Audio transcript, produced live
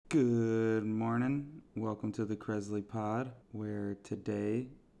Good morning. Welcome to the Cresley Pod, where today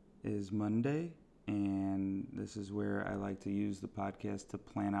is Monday, and this is where I like to use the podcast to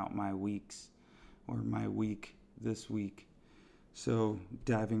plan out my weeks or my week this week. So,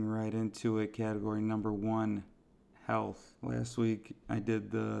 diving right into it, category number 1, health. Last week I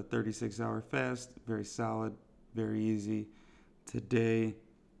did the 36-hour fast, very solid, very easy. Today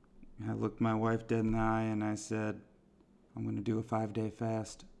I looked my wife dead in the eye and I said, I'm going to do a 5-day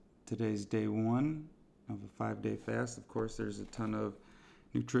fast. Today's day 1 of a 5-day fast. Of course, there's a ton of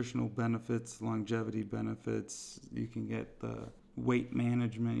nutritional benefits, longevity benefits. You can get the weight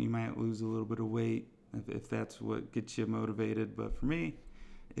management. You might lose a little bit of weight if that's what gets you motivated. But for me,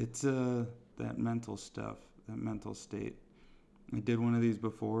 it's that mental stuff, that mental state. I did one of these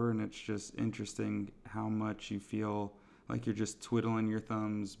before, and it's just interesting how much you feel like you're just twiddling your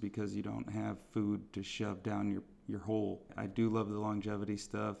thumbs because you don't have food to shove down your hole. I do love the longevity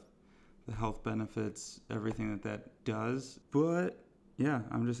stuff, the health benefits, everything that does. But yeah,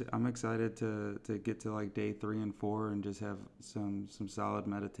 I'm excited to get to like day 3 and 4 and just have some solid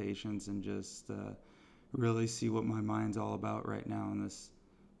meditations and just really see what my mind's all about right now in this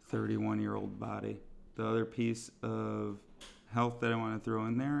 31-year-old body. The other piece of health that I want to throw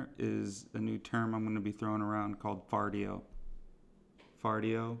in there is a new term I'm going to be throwing around called fardio.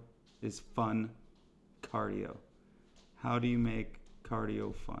 Fardio is fun cardio. How do you make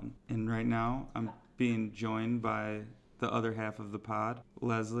cardio fun? And right now I'm being joined by the other half of the pod,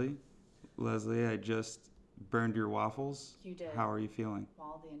 Leslie. Leslie, I just burned your waffles. You did. How are you feeling?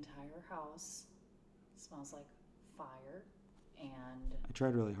 Well, the entire house smells like fire, and I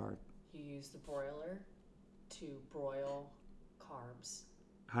tried really hard. you use the broiler to broil carbs.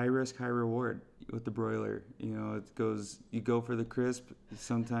 High risk, high reward with the broiler. You go for the crisp.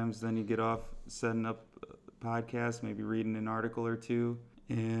 Sometimes then you get off setting up a podcast, maybe reading an article or two,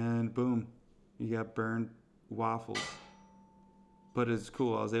 and boom, you got burned waffles. But it's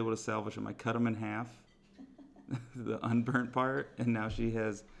cool. I was able to salvage them. I cut them in half, the unburnt part, and now she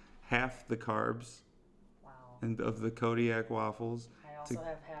has half the carbs Wow. and of the Kodiak waffles. I also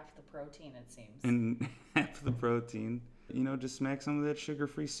have half the protein, it seems. And half the protein. Just smack some of that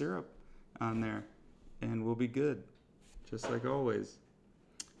sugar-free syrup on there, and we'll be good, just like always.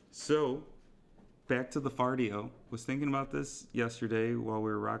 So, back to the fardio. Was thinking about this yesterday while we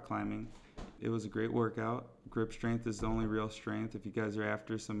were rock climbing. It was a great workout. Grip strength is the only real strength. If you guys are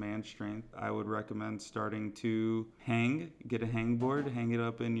after some man strength, I would recommend starting to get a hang board, hang it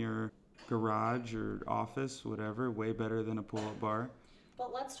up in your garage or office, whatever. Way better than a pull-up bar.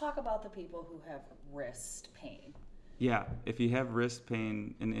 But let's talk about the people who have wrist pain. Yeah, if you have wrist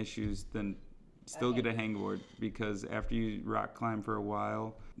pain and issues, then still get a hangboard, because after you rock climb for a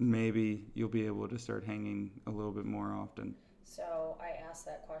while, maybe you'll be able to start hanging a little bit more often. So I asked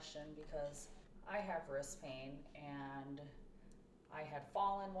that question because I have wrist pain, and I had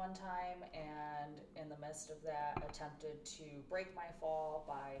fallen one time, and in the midst of that attempted to break my fall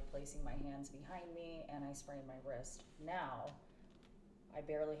by placing my hands behind me, and I sprained my wrist. Now I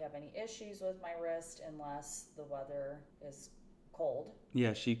barely have any issues with my wrist unless the weather is cold.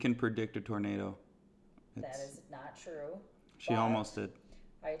 Yeah, she can predict a tornado. That is not true. She almost did.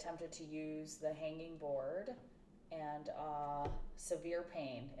 I attempted to use the hanging board, and severe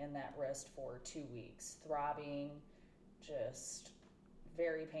pain in that wrist for 2 weeks. Throbbing, just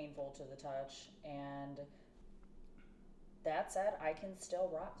very painful to the touch. And that said, I can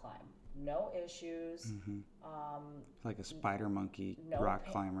still rock climb. No issues. Mm-hmm. Like a spider monkey rock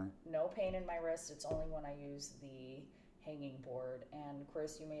climber. No pain in my wrist. It's only when I use the hanging board. And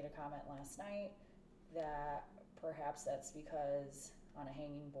Chris, you made a comment last night that perhaps that's because on a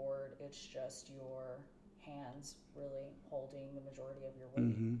hanging board, it's just your hands really holding the majority of your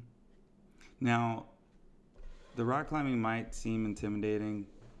weight. Mm-hmm. Now, the rock climbing might seem intimidating,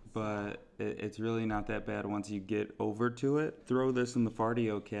 but it's really not that bad once you get over to it. Throw this in the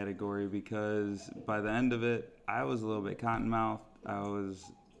fardio category, because by the end of it, I was a little bit cottonmouthed. I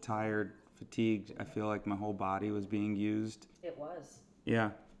was tired, fatigued. I feel like my whole body was being used. It was.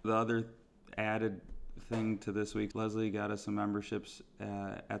 Yeah. The other added thing to this week, Leslie got us some memberships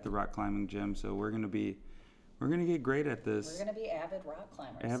at the rock climbing gym, so we're gonna get great at this. We're gonna be avid rock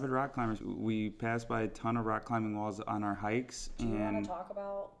climbers. Avid rock climbers. We passed by a ton of rock climbing walls on our hikes. Do you want to talk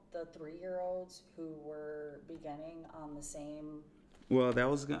about the 3-year-olds who were beginning on the same? Well, I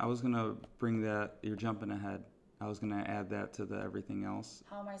was gonna bring that. You're jumping ahead. I was gonna add that to the everything else.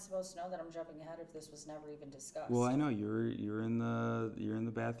 How am I supposed to know that I'm jumping ahead if this was never even discussed? Well, I know you're in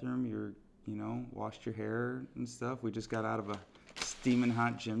the bathroom. You're washed your hair and stuff. We just got out of a steaming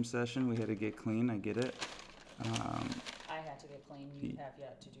hot gym session. We had to get clean. I get it. I had to get clean. You have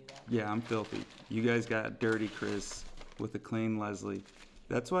yet to do that. Yeah, I'm filthy. You guys got dirty, Chris, with a clean Leslie.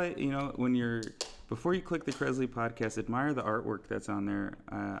 That's why, before you click the Cresley podcast, admire the artwork that's on there.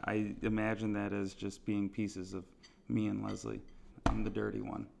 I imagine that as just being pieces of me and Leslie. I'm the dirty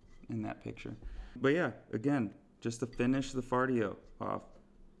one in that picture. But yeah, again, just to finish the fartio off,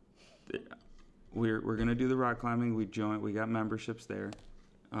 we're gonna do the rock climbing. We got memberships there.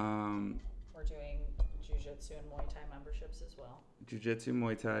 We're doing jiu-jitsu and Muay Thai memberships as well. Jiu-jitsu,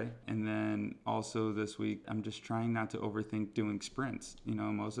 Muay Thai, and then also this week I'm just trying not to overthink doing sprints.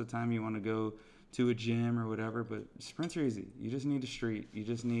 Most of the time you want to go to a gym or whatever, but sprints are easy. You just need a street. You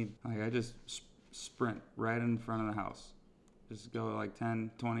just need, I just sprint right in front of the house. Just go like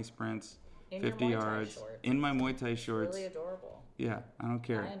 10, 20 sprints, in 50 your Muay Thai yards. shorts. In my Muay Thai shorts. Really adorable. Yeah, I don't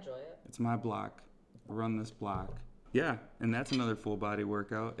care. I enjoy it. It's my block. Run this block. Yeah, and that's another full body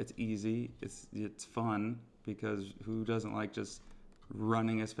workout. It's easy. It's fun because who doesn't like just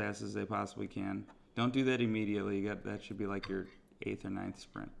running as fast as they possibly can? Don't do that immediately. That should be like your 8th or 9th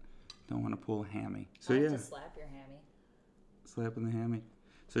sprint. Don't want to pull a hammy. So I like to slap your hammy. Slapping the hammy.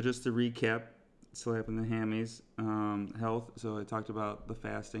 So just to recap, slapping the hammies, health. So I talked about the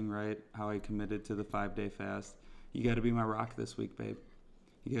fasting, right? How I committed to the 5-day fast. You got to be my rock this week, babe.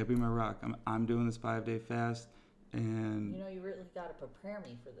 You got to be my rock. I'm doing this 5-day fast. And you really got to prepare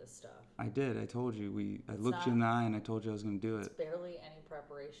me for this stuff. I did. I told you. I looked you in the eye and I told you I was going to do it. It's barely any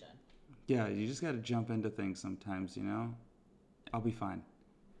preparation. Yeah, you just got to jump into things sometimes, I'll be fine.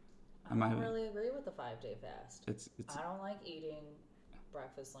 I don't really agree with the 5-day fast. It's. I don't like eating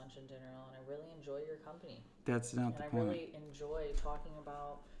breakfast, lunch, and dinner alone. I really enjoy your company. That's not the point. I really enjoy talking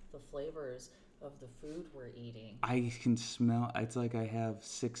about the flavors of the food we're eating. I can smell. It's like I have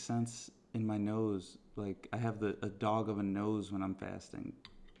 6th sense in my nose. Like I have a dog of a nose when I'm fasting.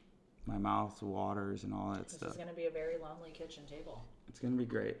 My mouth waters and all that stuff. This is going to be a very lonely kitchen table. It's going to be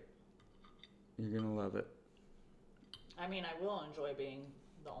great. You're going to love it. I mean, I will enjoy being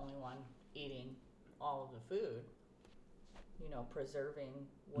the only one eating all of the food. Preserving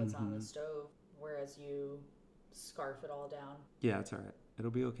what's on the stove, whereas you scarf it all down. Yeah, it's all right.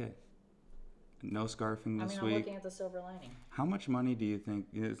 It'll be okay. No scarfing this week. I'm looking at the silver lining. How much money do you think?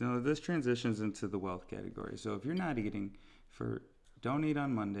 This transitions into the wealth category. So if you're not eating don't eat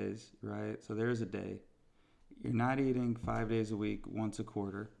on Mondays, right? So there's a day. You're not eating 5 days a week, once a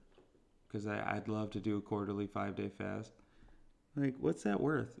quarter, because I'd love to do a quarterly 5-day fast. Like, what's that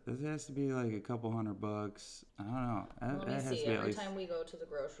worth? It has to be like a couple $100. I don't know. Let me see. Every time we go to the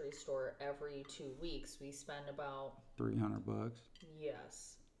grocery store every 2 weeks, we spend about $300.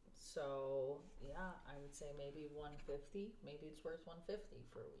 Yes. So yeah, I would say maybe $150. Maybe it's worth $150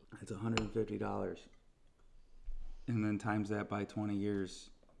 for a week. That's $150. And then times that by 20 years,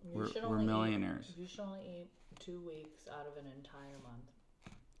 we're millionaires. You should only eat 2 weeks out of an entire month.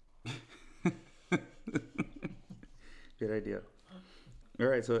 Good idea. All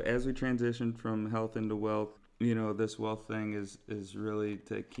right, so as we transition from health into wealth, this wealth thing is really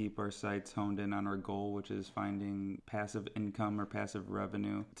to keep our sights honed in on our goal, which is finding passive income or passive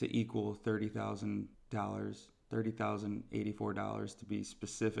revenue to equal $30,000, $30,084 to be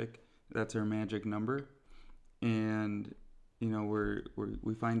specific. That's our magic number. And,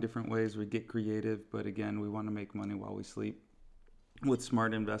 we find different ways, we get creative, but again, we want to make money while we sleep with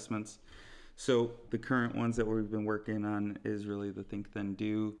smart investments. So the current ones that we've been working on is really the Think Then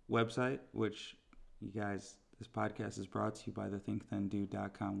Do website, which you guys, this podcast is brought to you by the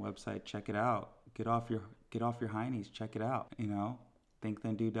thinkthendo.com website. Check it out. Get off your heinies. Check it out.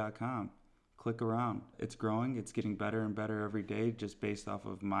 Thinkthendo.com. Click around. It's growing. It's getting better and better every day, just based off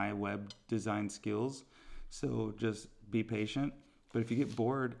of my web design skills. So just be patient. But if you get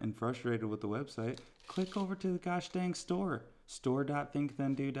bored and frustrated with the website, click over to the gosh dang store.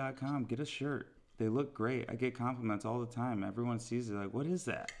 Store.thinkthendo.com. Get a shirt. They look great. I get compliments all the time. Everyone sees it like, what is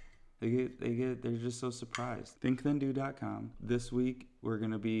that? They're just so surprised. Thinkthendo.com. This week we're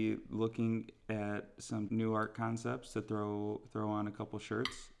gonna be looking at some new art concepts to throw on a couple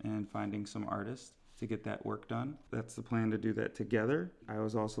shirts and finding some artists to get that work done. That's the plan, to do that together. I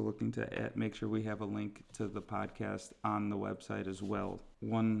was also looking to make sure we have a link to the podcast on the website as well.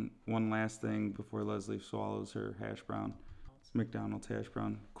 One last thing before Leslie swallows her hash brown. McDonald's hash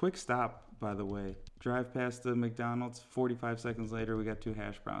brown. Quick stop, by the way. Drive past the McDonald's, 45 seconds later we got 2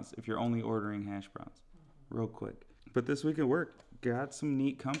 hash browns, if you're only ordering hash browns. Real quick. But this week at work, got some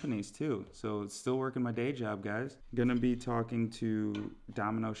neat companies too. So still working my day job, guys. Gonna be talking to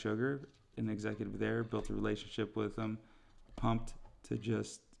Domino Sugar, an executive there. Built a relationship with him. Pumped to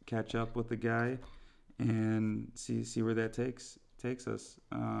just catch up with the guy and see where that takes us.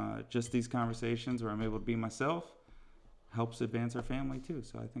 Just these conversations where I'm able to be myself. helps advance our family too.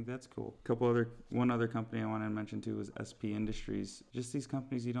 So I think that's cool. One other company I want to mention too is SP Industries. Just these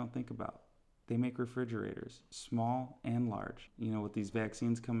companies you don't think about. They make refrigerators, small and large. You know, with these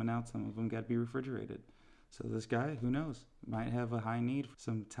vaccines coming out, some of them got to be refrigerated. So this guy, who knows, might have a high need for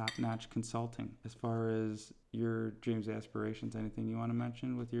some top-notch consulting. As far as your dreams, aspirations, anything you want to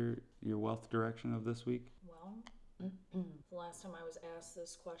mention with your wealth direction of this week? Well, the last time I was asked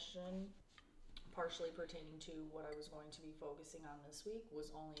this question, partially pertaining to what I was going to be focusing on this week,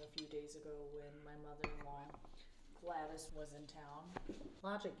 was only a few days ago when my mother-in-law, Gladys, was in town.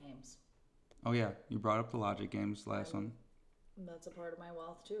 Logic games. Oh yeah, you brought up the logic games last one. That's a part of my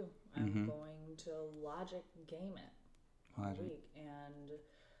wealth too. I'm going to logic game it all week. And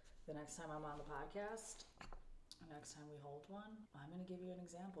the next time I'm on the podcast, next time we hold one, I'm going to give you an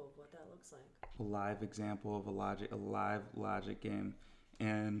example of what that looks like. A live example of a live logic game.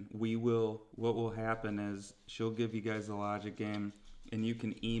 And what will happen is she'll give you guys the logic game, and you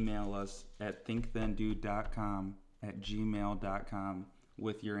can email us at thinkthendude.com@gmail.com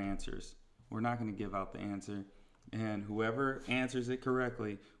with your answers. We're not going to give out the answer, and whoever answers it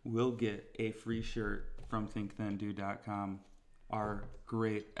correctly will get a free shirt from thinkthendude.com. Our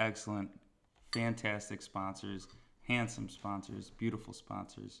great, excellent, fantastic sponsors, handsome sponsors, beautiful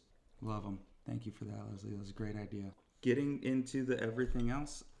sponsors. Love them. Thank you for that, Leslie. That was a great idea. Getting into the everything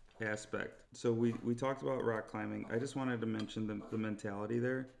else aspect. So we talked about rock climbing. I just wanted to mention the mentality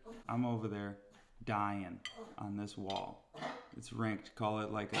there. I'm over there dying on this wall. It's ranked. Call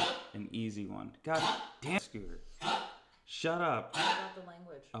it like an easy one. God damn, Scooter. Shut up. What about the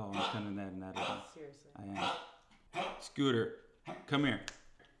language? Oh, I'm cutting that in editing. Seriously. I am. Scooter, come here.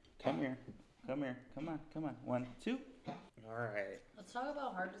 Come here. Come here. Come on. 1, 2. All right. Let's talk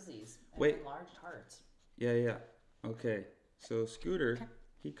about heart disease and Wait. enlarged hearts. Yeah. Okay. So Scooter,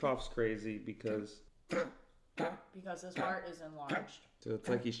 he coughs crazy because his heart is enlarged. So it's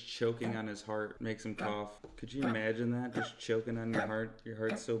like he's choking on his heart, makes him cough. Could you imagine that? Just choking on your heart? Your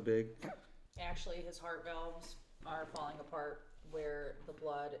heart's so big. Actually, his heart valves are falling apart where the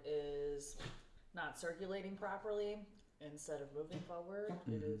blood is not circulating properly. Instead of moving forward,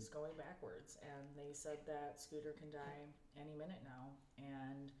 it is going backwards. And they said that Scooter can die any minute now.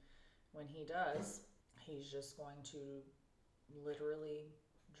 And when he does, he's just going to literally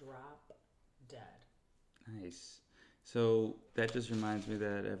drop dead. Nice. So that just reminds me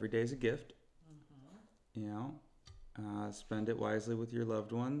that every day is a gift. You know, spend it wisely with your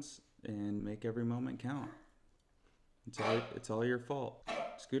loved ones and make every moment count. It's all your fault.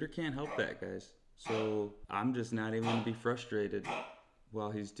 Scooter can't help that, guys. So I'm just not even gonna be frustrated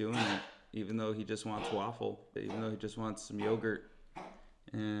while he's doing it, even though he just wants waffle, even though he just wants some yogurt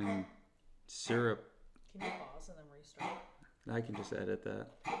and syrup. Can you pause and then restart? I can just edit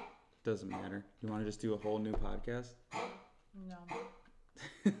that. Doesn't matter. You want to just do a whole new podcast? No.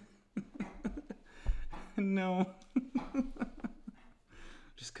 No.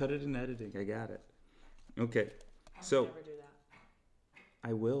 Just cut it in editing. I got it. Okay. So Never do that.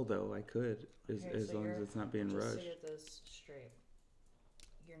 I will though. I could as long as it's not being just rushed. to get this straight,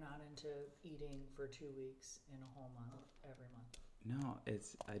 you're not into eating for 2 weeks in a whole month every month. No,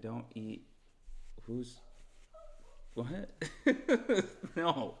 I don't eat. What?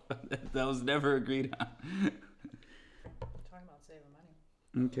 No, that was never agreed on. Talking about saving money.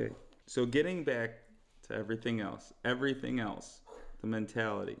 Okay, so getting back to everything else, the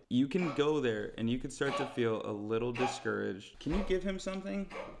mentality. You can go there and you can start to feel a little discouraged. Can you give him something?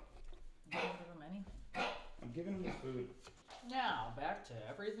 You don't give him any? I'm giving him food. Now, back to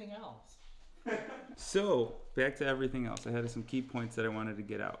everything else. So, back to everything else. I had some key points that I wanted to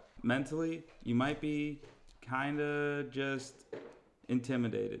get out. Mentally, you might be kind of just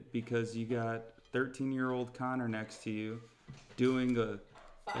intimidated because you got 13-year-old Connor next to you doing a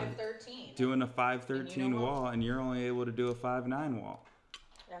 5'13". Doing a 5'13" wall, and you're only able to do a 5'9" wall.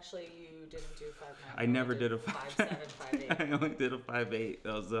 Actually, you didn't do 5'9". I never did a 5'7", 5'8". I only did a 5'8".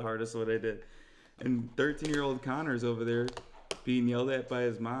 That was the hardest one I did. And 13-year-old Connor's over there being yelled at by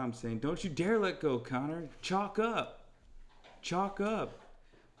his mom saying, "Don't you dare let go, Connor. Chalk up. Chalk up."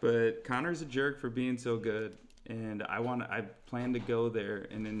 But Connor's a jerk for being so good, and I plan to go there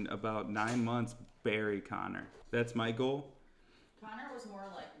and in about 9 months bury Connor. That's my goal. Connor was more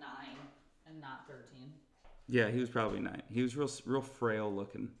like 9 and not 13. Yeah, he was probably 9. He was real frail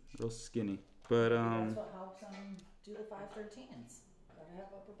looking, real skinny. But That's what helps him do the 5'13s. Gotta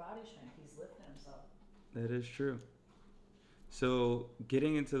have upper body strength. He's lifting himself. That is true. So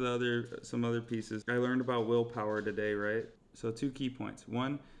getting into some other pieces, I learned about willpower today, right? So 2 key points.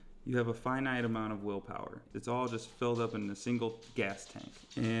 1, you have a finite amount of willpower. It's all just filled up in a single gas tank.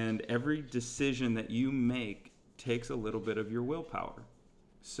 And every decision that you make takes a little bit of your willpower.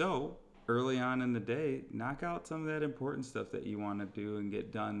 So early on in the day, knock out some of that important stuff that you want to do and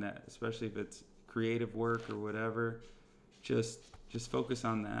get done, that especially if it's creative work or whatever. Just focus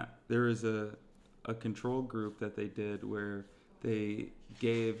on that. There is a control group that they did where they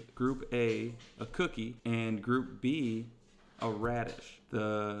gave group A a cookie and group B a radish.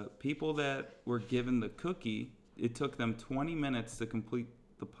 The people that were given the cookie, it took them 20 minutes to complete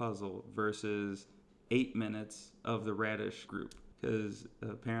the puzzle versus 8 minutes of the radish group, because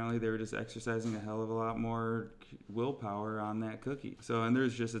apparently they were just exercising a hell of a lot more willpower on that cookie. So, and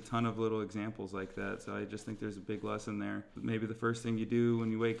there's just a ton of little examples like that. So I just think there's a big lesson there. Maybe the first thing you do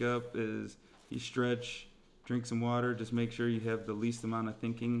when you wake up is you stretch, drink some water, just make sure you have the least amount of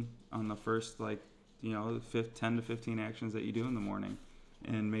thinking on the first, 10 to 15 actions that you do in the morning,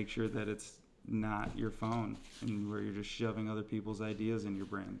 and make sure that it's not your phone and where you're just shoving other people's ideas in your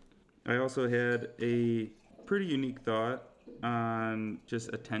brain. I also had a pretty unique thought on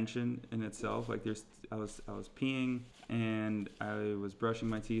just attention in itself. Like I was peeing and I was brushing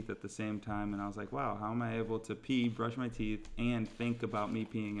my teeth at the same time, and I was like, wow, how am I able to pee, brush my teeth, and think about me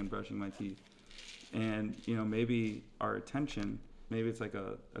peeing and brushing my teeth? And maybe our attention, maybe it's like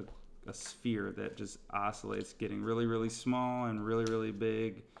a sphere that just oscillates, getting really, really small and really, really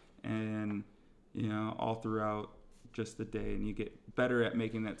big, and all throughout just the day, and you get better at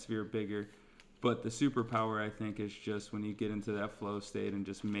making that sphere bigger. But the superpower, I think, is just when you get into that flow state and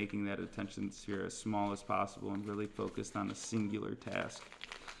just making that attention sphere as small as possible and really focused on a singular task.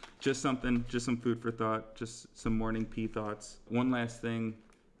 Just some food for thought, just some morning pee thoughts. One last thing,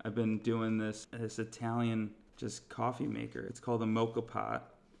 I've been doing this Italian just coffee maker. It's called a mocha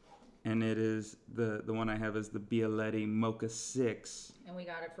pot, and it is the one I have is the Bialetti Mocha 6. And we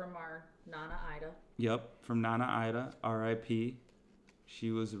got it from our Nana Ida. Yep, from Nana Ida, R.I.P.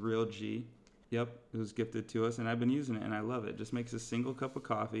 She was a real G. Yep, it was gifted to us, and I've been using it, and I love it. It just makes a single cup of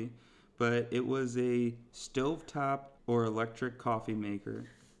coffee, but it was a stovetop or electric coffee maker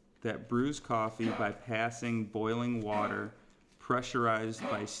that brews coffee by passing boiling water pressurized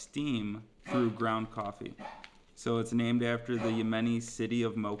by steam through ground coffee. So it's named after the Yemeni city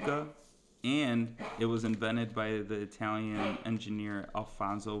of Mocha, and it was invented by the Italian engineer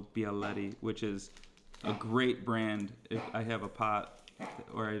Alfonso Bialetti, which is a great brand. I have a pot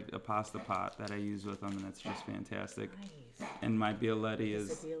or a pasta pot that I use with them, and it's just fantastic. Nice. And my Bialetti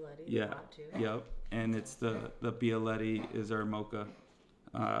is the Bialetti pot too? Yep. And it's the Bialetti is our mocha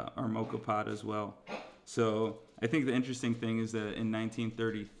pot as well. So I think the interesting thing is that in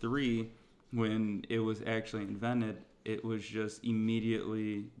 1933, when it was actually invented, it was just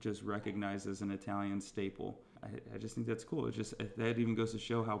immediately just recognized as an Italian staple. I just think that's cool. That even goes to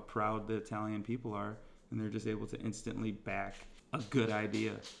show how proud the Italian people are, and they're just able to instantly back a good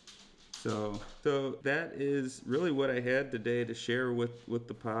idea. So that is really what I had today to share with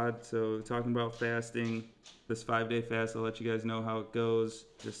the pod. So talking about fasting, this 5-day fast, I'll let you guys know how it goes.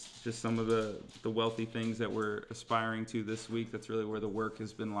 Just some of the wealthy things that we're aspiring to this week. That's really where the work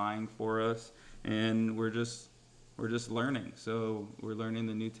has been lying for us, and we're just learning. So we're learning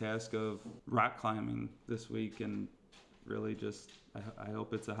the new task of rock climbing this week, and really just I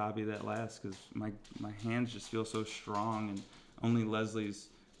hope it's a hobby that lasts, because my hands just feel so strong, and only Leslie's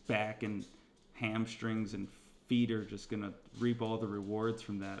back and hamstrings and feet are just going to reap all the rewards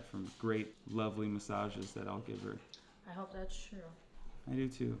from that, from great, lovely massages that I'll give her. I hope that's true. I do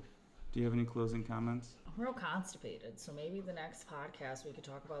too. Do you have any closing comments? I'm real constipated, so maybe the next podcast we could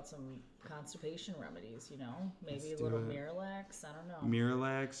talk about some constipation remedies, Maybe Let's a little do it. Miralax, I don't know.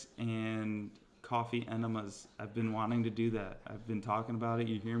 Miralax and coffee enemas. I've been wanting to do that. I've been talking about it.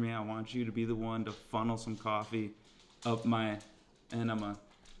 You hear me? I want you to be the one to funnel some coffee up my enema.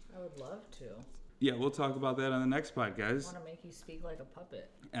 I would love to. Yeah, we'll talk about that on the next pod, guys. I want to make you speak like a puppet.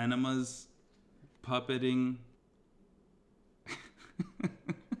 Enemas, puppeting.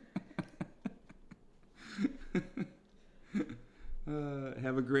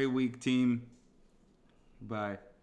 Have a great week, team. Bye.